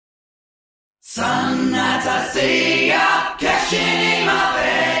Some nights I stay up, cashing in my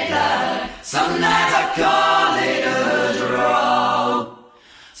bed light. Some nights I call it a draw.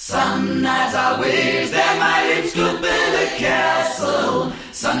 Some nights I wish that my lips could build a castle.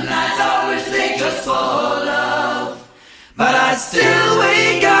 Some nights I wish they just fall off. But I still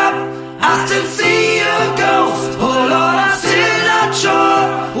wake up, I still see a ghost. Oh Lord, I'm still not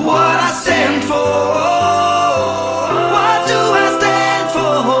sure what I stand for. What do I stand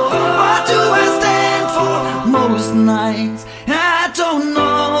for? What do I stand for? Most nights I don't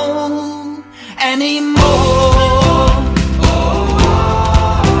know anymore.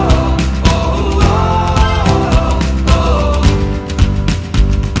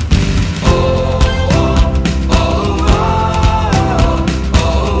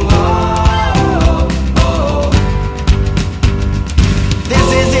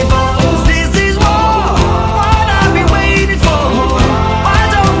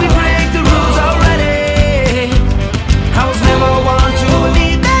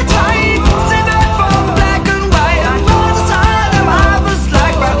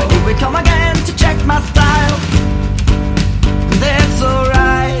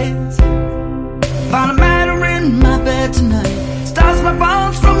 Found a matter in my bed tonight. Stops my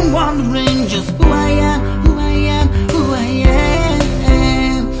bones from wondering just who I am, who I am, who I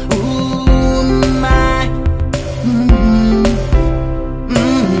am. Ooh, my.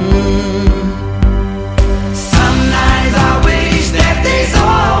 Some nights I wish that this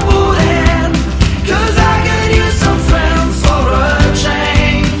all would end, 'cause I could use some friends for a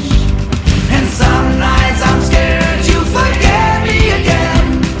change. And some nights I'm scared you forget me again.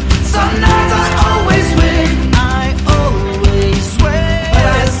 Some nights I always win, but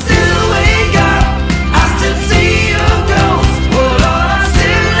I still wake up, I still see a ghost. Oh Lord, I'm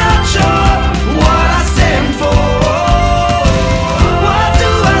still not sure what I stand for. What do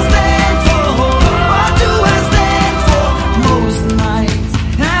I stand for? What do I stand for? Most nights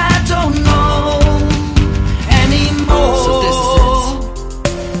I don't know anymore. So this is it.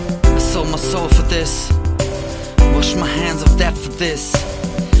 I sold my soul for this. Wash my hands of debt for this.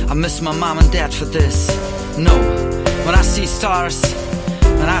 I miss my mom and dad for this. No, when I see stars,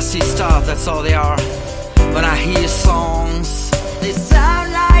 that's all they are. When I hear songs, They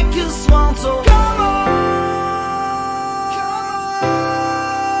sound like a swan, so come on.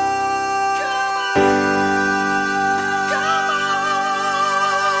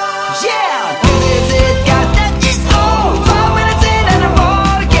 Yeah, this is it, guys, that is all. 5 minutes in and I'm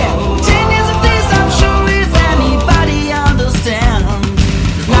all again. 10 years of this, I'm sure if anybody understands.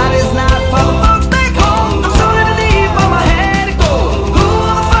 Night is not for the folks back home. I'm sorry to leave, but my head to go. Who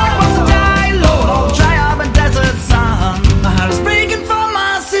the fuck wants to die alone on dry up and desert sun? My heart is breaking for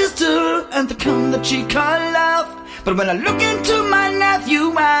my sister and the kind that she called love. But when I look into my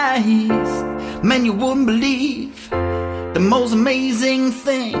nephew's eyes, man, you wouldn't believe the most amazing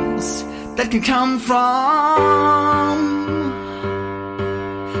things that can come from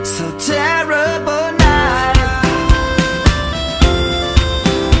so terrible.